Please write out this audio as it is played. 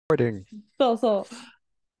recording. そうそ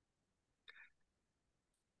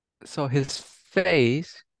う。So his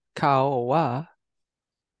face, 顔は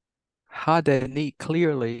派手に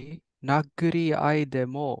clearly 殴り合いで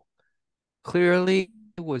も clearly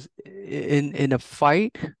was in a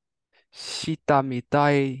fight したみ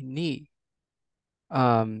たいに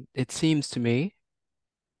it seems to me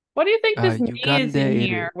What do you think this 歪 ni ん is in でい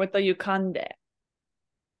here る with the yukande?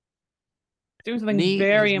 Doing something ni is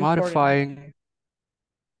very important.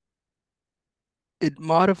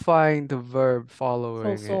 modifying the verb So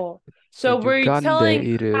following it. so. So So we're 歪んで telling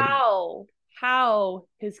いる how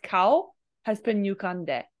his cow has been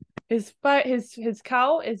yukande. His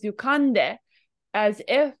cow is yukande as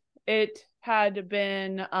if it had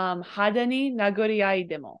been hada ni naguriai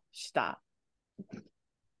demo shita.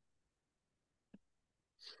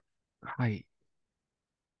 はい。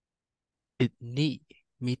に、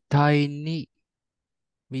みたいに、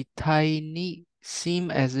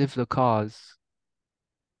seem as if the cause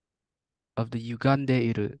of the 歪んで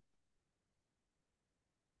いる、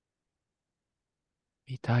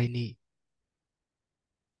みたいに、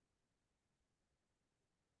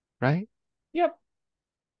right? Yep.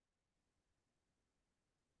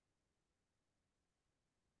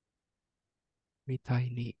 みたい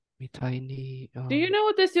に、Do you know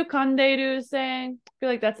what this yukande is saying? I feel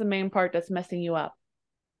like that's the main part that's messing you up.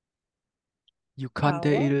 歪ん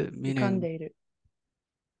でい How? る meaning Yukande.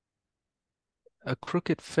 a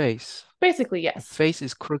crooked face. Basically, The yes. face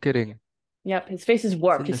is crookeding. Yep, his face is It's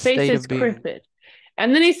warped. in the His face state is of being crooked.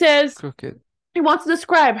 And then he says crooked. he wants to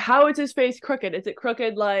describe how is his face crooked. Is it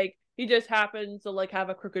crooked like he just happens to like have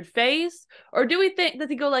a crooked face? Or do we think does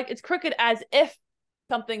he go like it's crooked as if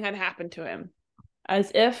something had happened to him?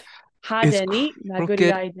 As if It's hadeni crooked.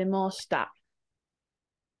 naguriai demoshita.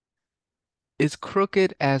 It's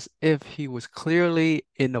crooked as if he was clearly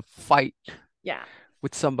in a fight Yeah.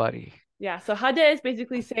 with somebody. Yeah. So hade is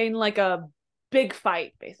basically saying like a big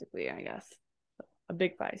fight, basically, I guess. A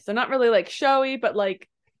big fight. So not really like showy, but like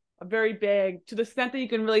a very big to the extent that you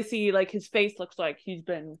can really see like his face looks like he's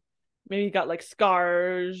been maybe got like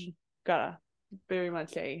scars, got a very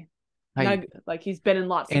much a Right. like he's been in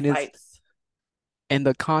lots of And it's fights. and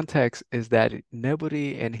the context is that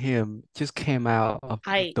nobody and him just came out of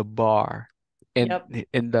Hi. the bar. And Yep.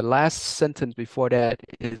 in the last sentence before that,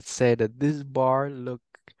 it said that this bar looked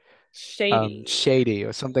Shady. shady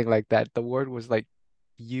or something like that. The word was like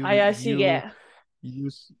Ayashige. you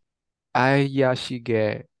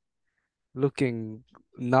ayashige, looking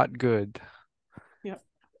not good. Yep.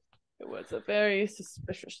 It was a very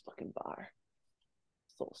suspicious looking bar.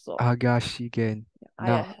 So. Agashigen. I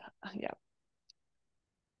No, yeah.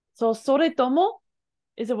 So soretomo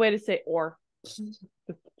is a way to say or.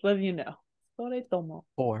 Let you know. Soretomo.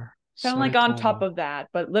 or Kind of like on top soretomo. of that,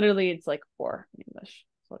 but literally it's like or in English.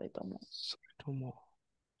 Soretomo. Soretomo.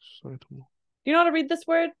 Soretomo. Do you know how to read this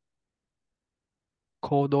word?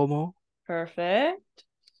 Kodomo. Perfect.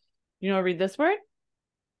 You know how to read this word?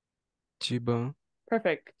 Jibun.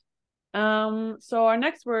 Perfect. So our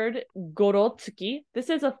next word, gorotsuki. This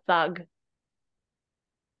is a thug.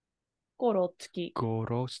 Gorotsuki.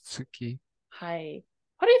 Gorotsuki. Hi.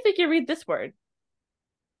 How do you think you read this word?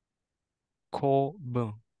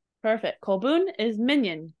 Kobun. Perfect. Kobun is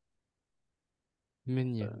minion.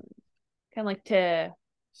 Minion. Kind of like te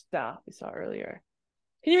sta we saw earlier.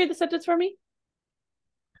 Can you read the sentence for me?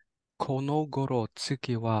 この頃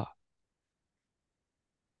月は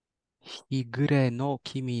日暮れの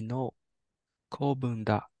君の子分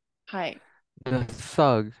だ。Hi. The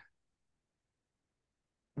thug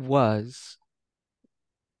was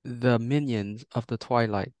the minions of the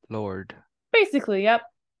Twilight Lord. Basically, yep.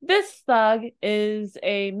 This thug is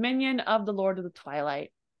a minion of the Lord of the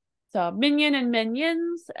Twilight. So, minion and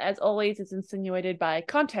minions, as always, is insinuated by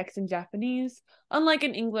context in Japanese, unlike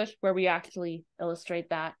in English, where we actually illustrate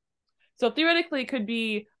that. So, theoretically, it could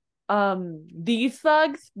be these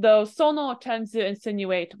thugs, though sono tends to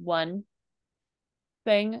insinuate one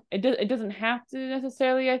thing. It doesn't have to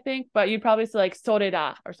necessarily, I think, but you'd probably say like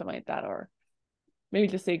soreda or something like that, or maybe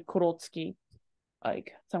just say korotsuki,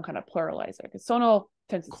 like some kind of pluralizer, because sono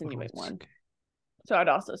tends to insinuate one. So I'd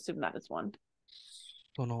also assume that is one.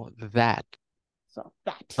 That So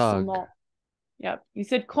that thug. sono. Yep. You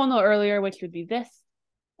said kono earlier, which would be this,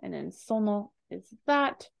 and then sono is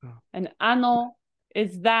that, and ano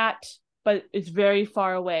is that, but it's very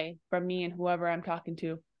far away from me and whoever I'm talking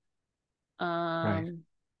to. Right.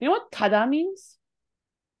 You know what tada means?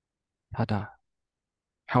 Tada.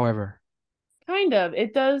 However, Kind of.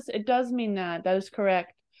 It does mean that. That is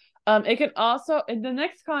correct. It can also in the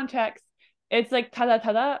next context, it's like tada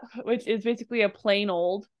tada, which is basically a plain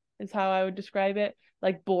old, is how I would describe it.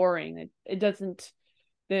 like boring. It doesn't.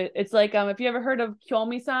 It's like if you ever heard of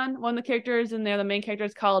Kyomi-san, one of the characters in there, the main character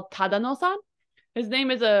is called Tadano-san. His name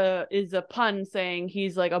is a pun saying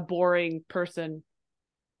he's like a boring person,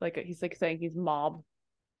 like he's like saying he's mob.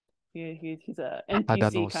 He's a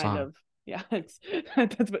NPC kind of. Yeah, that's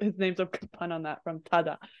what his name's a pun on that from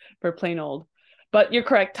Tada for plain old. But you're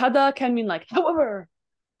correct. Tada can mean like however,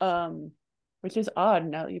 which is odd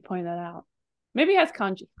now that you point that out. Maybe it has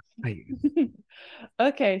kanji.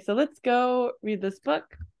 Okay, so let's go read this book.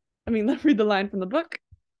 Let's read the line from the book.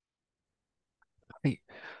 はい。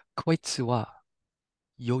こいつは、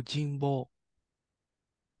用心棒。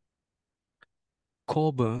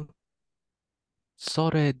公文、そ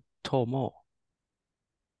れとも、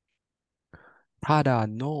ただ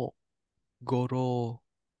のごろ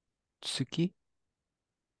つき。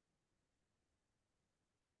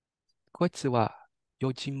こいつは、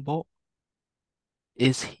用心棒。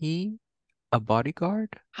Is he a bodyguard?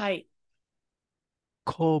 はい。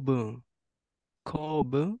公文、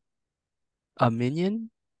a minion?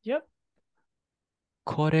 Yep.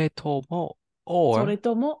 これとも、それ or,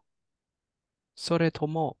 とも、それと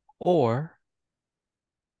も、or,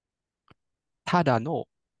 ただの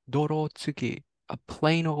泥つき、a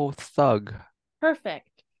plain old thug.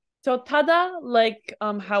 perfect. So tada, like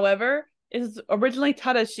however, is originally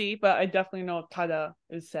tadashi, but I definitely know tada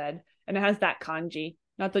is said, and it has that kanji.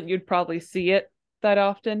 Not that you'd probably see it that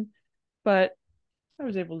often, but I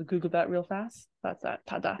was able to Google that real fast. That's that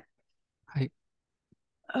tada. はい。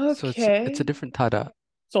So it's Okay. a different tada.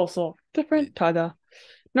 So different tada.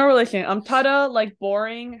 No relation. Tada, like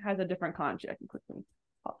boring, has a different kanji. I can quickly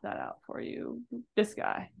pop that out for you. This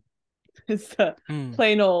guy is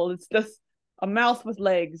plain old. It's just a mouse with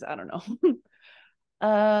legs. I don't know.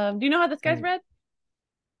 Do you know how this guy's read?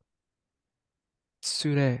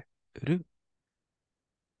 釣れる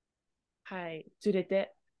Hi, 釣れ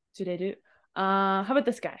て、釣れる. How about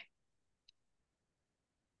this guy?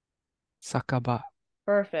 酒場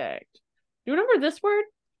Perfect. Do you remember this word?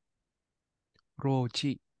 路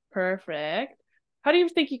地 Perfect. How do you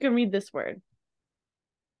think you can read this word?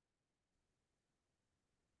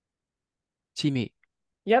 地味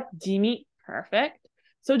Yep, Jimi. Perfect.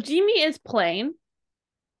 So Jimi is plain,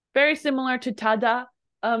 very similar to tada.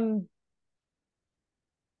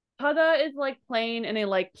 Tada is like plain in a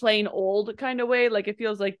like plain old kind of way. Like it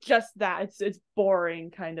feels like just that. It's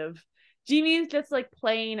boring kind of. Jimi is just like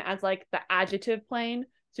plain as like the adjective plain.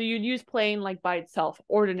 So you'd use plain like by itself.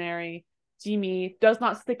 Ordinary. Jimi does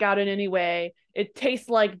not stick out in any way. It tastes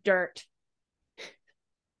like dirt.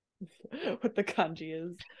 What the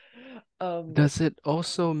kanji is. Does it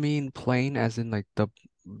also mean plain as in like the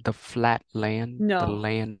flat land, the No.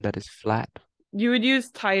 land that is flat? You would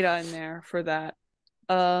use taida in there for that.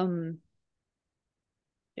 Yeah,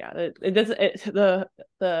 it doesn't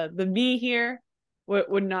the V here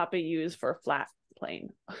would not be used for flat plane.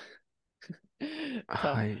 So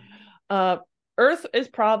はい。Earth is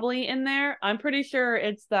probably in there. I'm pretty sure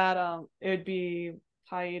it's that it would be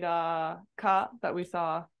taida ka that we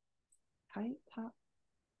saw.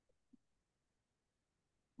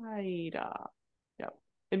 Taida. Yep.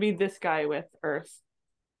 It'd be this guy with Earth.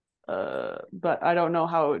 But I don't know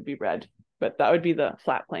how it would be read. But that would be the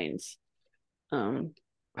flat plains.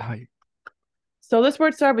 はい。 So this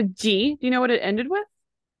word started with G. Do you know what it ended with?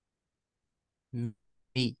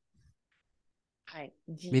 Me, Hi,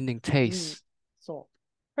 G. meaning taste. So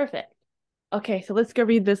perfect. Okay, so let's go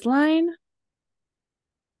read this line.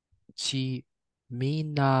 地味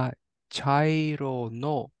な茶色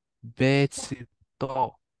のベース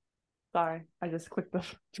と Sorry, I just clicked the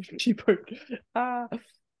keyboard.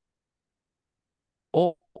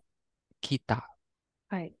 を着た。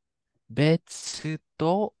はい。ベース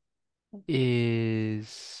と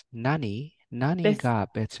is 何 This. が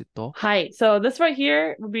別と Hi. So this right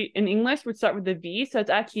here would be in English would start with the V, so it's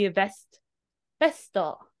actually a vest.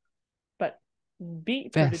 Vesto. But B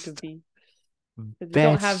turned into vest. V. Because we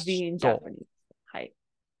don't have V in ベスト Japanese. Hi.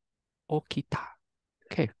 を着た。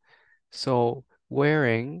Okay, so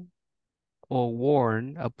wearing or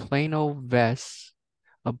worn a plain old vest,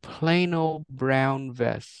 a plain old brown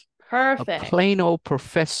vest, a Perfect. plain old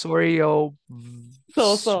professorial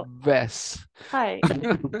So. vest. Hi.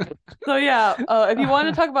 So yeah, if you want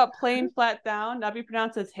to talk about plain flat down, that'd be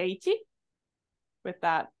pronounced as heichi with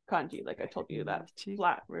that kanji, like I told you, that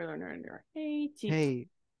flat ruler. Heichi.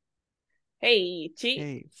 Heichi.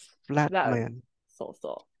 Hey, That flatland. so.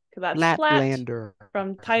 Because that's flat Flatlander.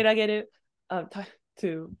 from tairageru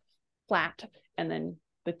to flat, and then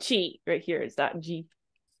the chi right here is that G.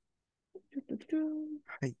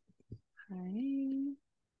 Hey.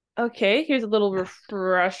 Okay, here's a little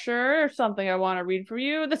refresher or something I want to read for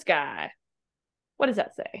you. This guy. What does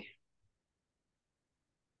that say?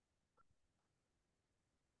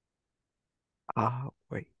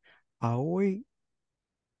 Wait. Aoi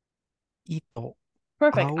ito.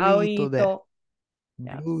 Perfect. Aoi ito de. Aoito.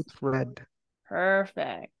 Yes. Blue thread.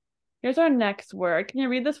 Perfect. Here's our next word. Can you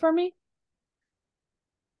read this for me?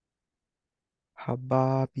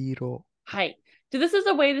 Hababiro. Hi. So this is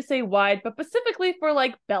a way to say wide, but specifically for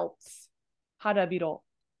like belts. Harabiro.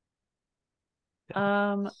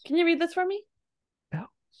 Can you read this for me?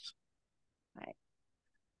 Belts. Hi.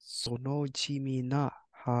 その地味な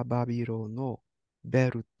幅広の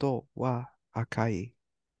ベルトは赤い。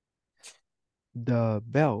The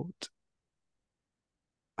belt,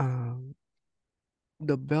 um,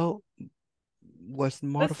 the belt was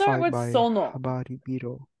Let's start modified with by sono.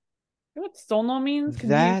 Habaribiro. You know what sono means? Could you?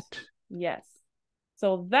 That Yes.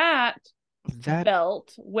 So that that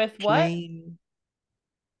belt with what? plain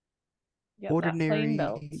Yep, that plain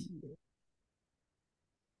belt. ordinary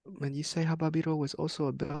when you say Hababiro was also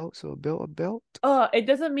a belt, so a belt? It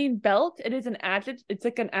doesn't mean belt. It is an adjective. It's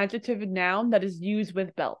like an adjective noun that is used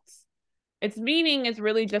with belts. Its meaning is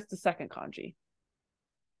really just the second kanji.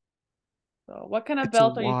 So what kind of It's a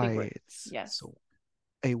belt are you think we're? wide, Yes, so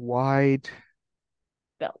a wide,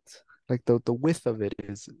 belt. like the width of it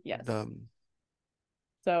is Yes. the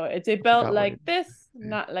So it's a I belt forgot what like it this, is.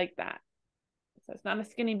 not like that. So it's not a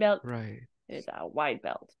skinny belt. Right. It's a wide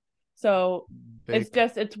belt. So Big.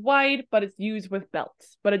 it's wide, but it's used with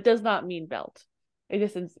belts. But it does not mean belt. It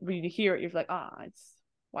just when you hear it, you're like, it's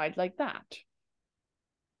wide like that.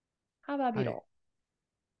 How about Hi. beetle?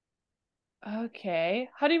 Okay.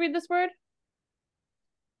 How do you read this word?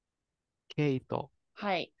 Keito.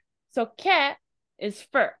 Hi. So ke is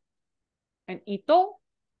fur, and ito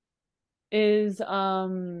is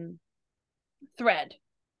thread.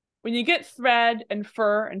 When you get thread and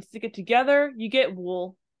fur and stick it together, you get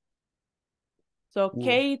wool. So Wool.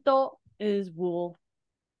 keito is wool.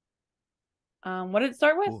 What did it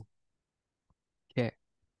start with? Wool. Ke.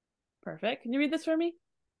 Perfect. Can you read this for me?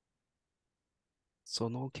 そ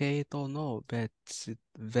の毛糸のベ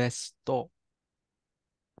スト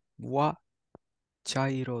は茶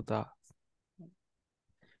色だ。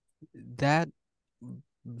That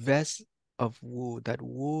vest of wool,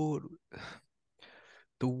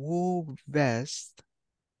 the wool vest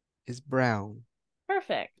is brown.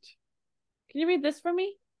 Perfect. Can you read this for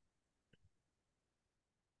me?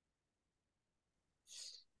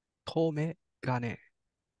 透明金。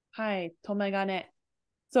Hi, tomegane.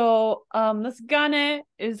 So this gane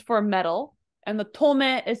is for metal, and the tome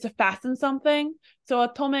is to fasten something. So a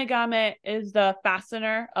tomegame is the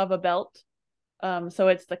fastener of a belt. So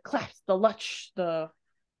it's the clasp, the lutch, the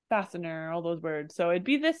fastener, all those words. So it'd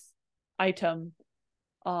be this item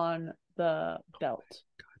on the belt.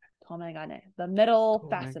 Tomegane, the metal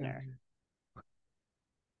fastener.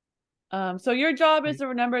 So your job is to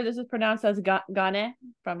remember this is pronounced as gane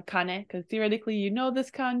from kane, because theoretically you know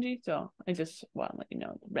this kanji. So I just want to let you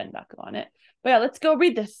know the rendaku on it. But yeah, let's go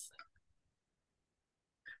read this.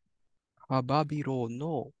 幅広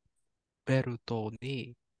のベルト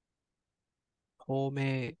に透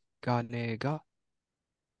明金が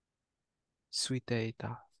ついてい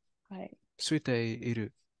た。はい。ついてい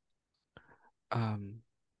る。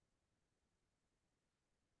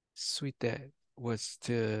Suite was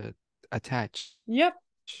to attach. Yep.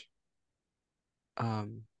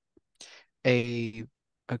 Um, a,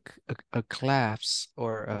 a, a clasp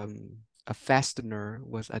or a fastener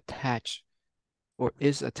was attached or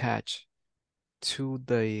is attached to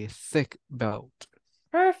the thick belt.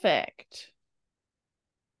 Perfect.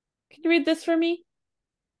 Can you read this for me?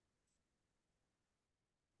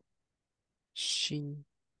 Shinchu.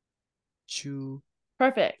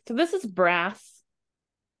 Perfect. So this is brass.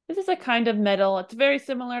 This is a kind of metal. It's very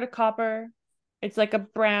similar to copper. It's like a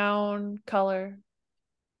brown color.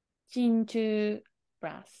 Shinchu,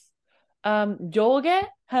 brass. Joge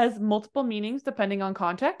has multiple meanings depending on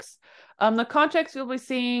context. The context you'll be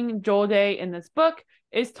seeing joge in this book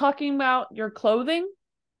is talking about your clothing,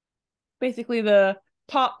 basically the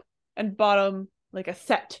top and bottom, like a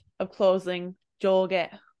set of clothing, joge.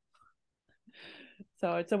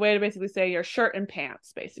 So it's a way to basically say your shirt and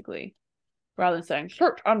pants, basically. Rather than saying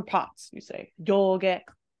shirt and pants, you say joge.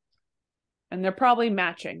 And they're probably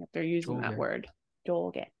matching if they're using that word,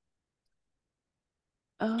 joge.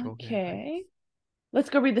 Okay.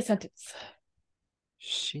 Let's go read the sentence.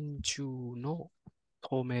 真鍮の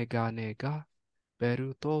留め金がベ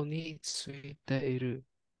ルトについている。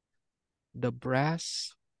The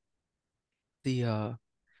brass, the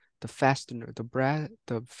fastener,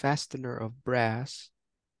 the fastener of brass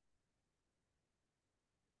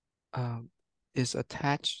is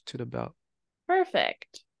attached to the belt.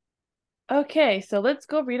 Perfect. Okay, so let's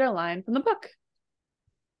go read a line from the book.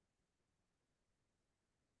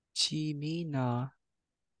 地味な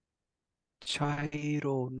茶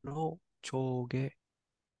色の上下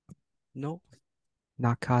の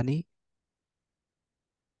中に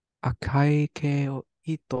赤い毛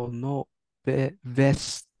糸のベ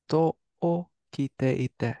ストを着てい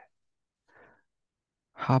て、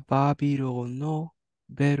幅広の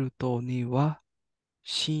ベルトには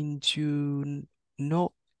真鍮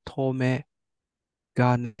の留め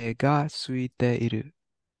金がついている。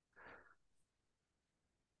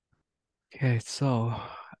Okay, so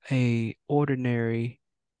a ordinary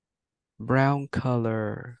brown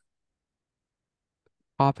color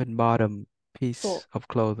top and bottom Cool. piece of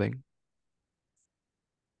clothing.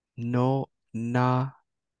 No naka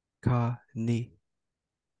ni.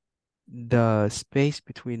 The space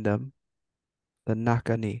between them, the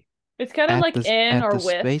naka ni. It's kind of like in At or the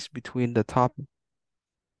with. space between the top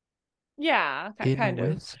Yeah, in kind of.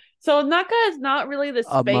 with So Naka is not really the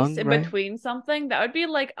space among, in right? between something. That would be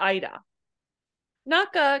like Ida.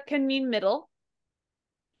 Naka can mean middle,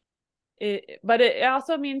 but it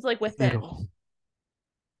also means like within. Middle.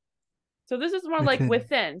 So this is more like Within.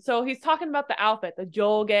 within. So he's talking about the outfit, the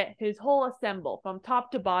joge, his whole assemble from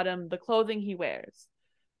top to bottom, the clothing he wears.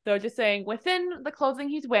 So just saying within the clothing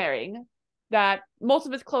he's wearing, that most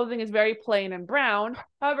of his clothing is very plain and brown.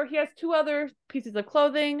 However, he has two other pieces of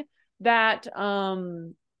clothing that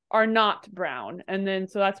are not brown. And then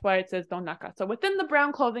so that's why it says donaka. So within the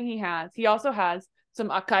brown clothing he also has some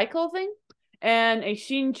akai clothing and a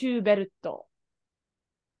shinchu beruto.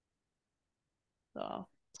 So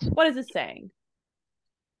what is this saying?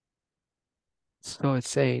 So it's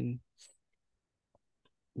saying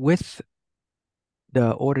with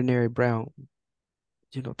the ordinary brown,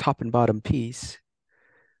 top and bottom piece,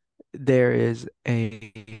 there is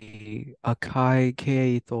a akai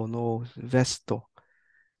keito no vesto.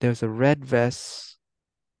 There's a red vest.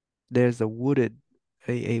 There's a wooded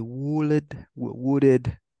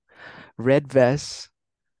red vest.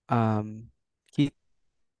 He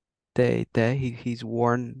he's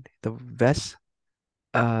worn the vest.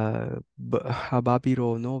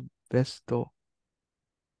 Hababiro no vesto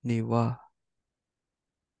ni wa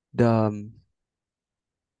the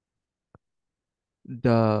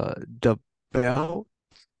the belt,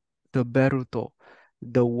 the beruto,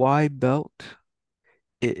 the Y belt.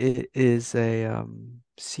 It is a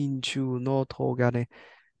Shinchu no Togane.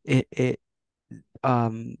 It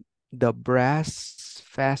the brass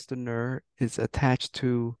fastener is attached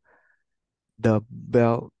to the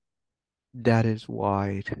belt that is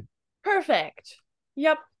wide. Perfect.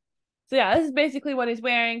 Yep. So yeah, this is basically what he's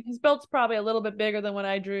wearing. His belt's probably a little bit bigger than what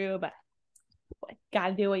I drew, but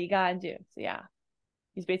gotta do what you gotta do. So yeah,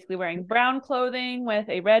 he's basically wearing brown clothing with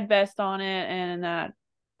a red vest on it and that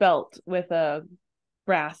belt with a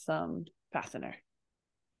brass fastener.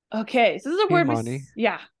 Okay, so this is a Hey, word Monty,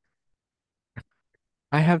 yeah.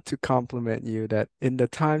 I have to compliment you that in the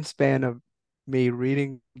time span of me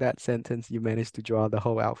reading that sentence, you managed to draw the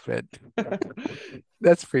whole outfit.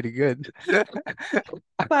 That's pretty good.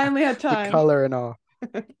 Finally had The time. color and all.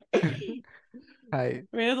 I Hi.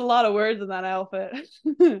 mean, there's a lot of words in that outfit.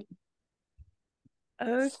 Okay,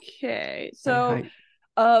 Hi, so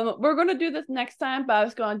hi. we're going to do this next time, but I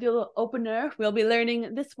was going to do a little opener. We'll be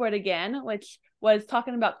learning this word again, which was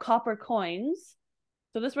talking about copper coins.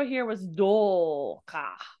 So this word here was doka,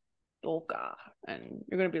 doka, and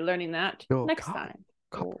you're going to be learning that Oh, next time.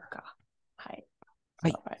 copper. Doka. Hi. Hi,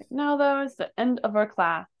 So right now, though, is the end of our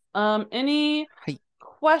class. Any hi.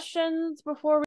 questions before we